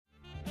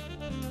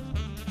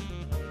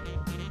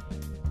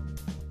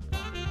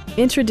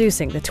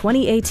Introducing the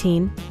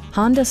 2018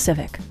 Honda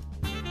Civic.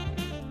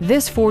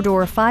 This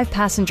four-door,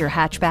 five-passenger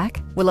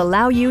hatchback will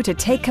allow you to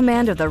take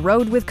command of the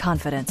road with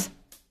confidence.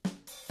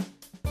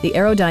 The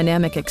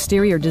aerodynamic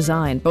exterior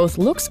design both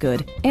looks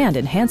good and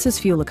enhances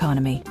fuel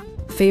economy,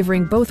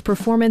 favoring both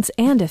performance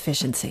and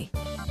efficiency.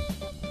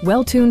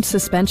 Well-tuned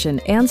suspension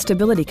and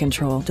stability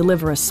control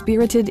deliver a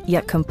spirited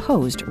yet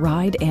composed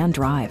ride and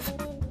drive.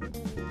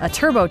 A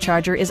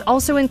turbocharger is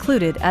also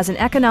included as an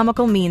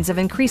economical means of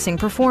increasing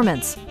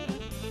performance.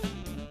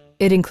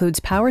 It includes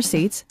power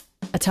seats,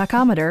 a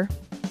tachometer,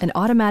 an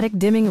automatic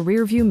dimming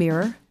rear-view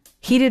mirror,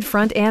 heated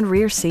front and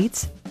rear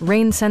seats,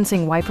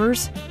 rain-sensing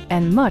wipers,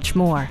 and much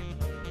more.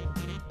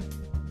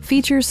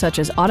 Features such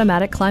as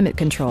automatic climate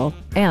control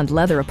and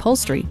leather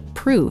upholstery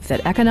prove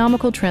that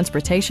economical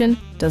transportation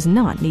does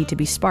not need to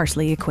be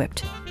sparsely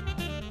equipped.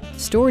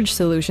 Storage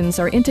solutions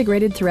are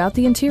integrated throughout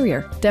the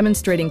interior,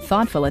 demonstrating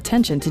thoughtful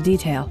attention to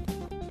detail.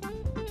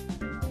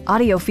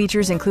 Audio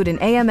features include an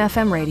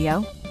AM/FM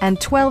radio and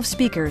 12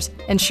 speakers,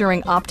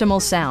 ensuring optimal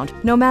sound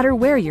no matter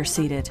where you're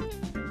seated.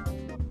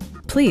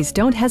 Please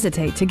don't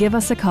hesitate to give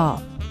us a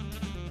call.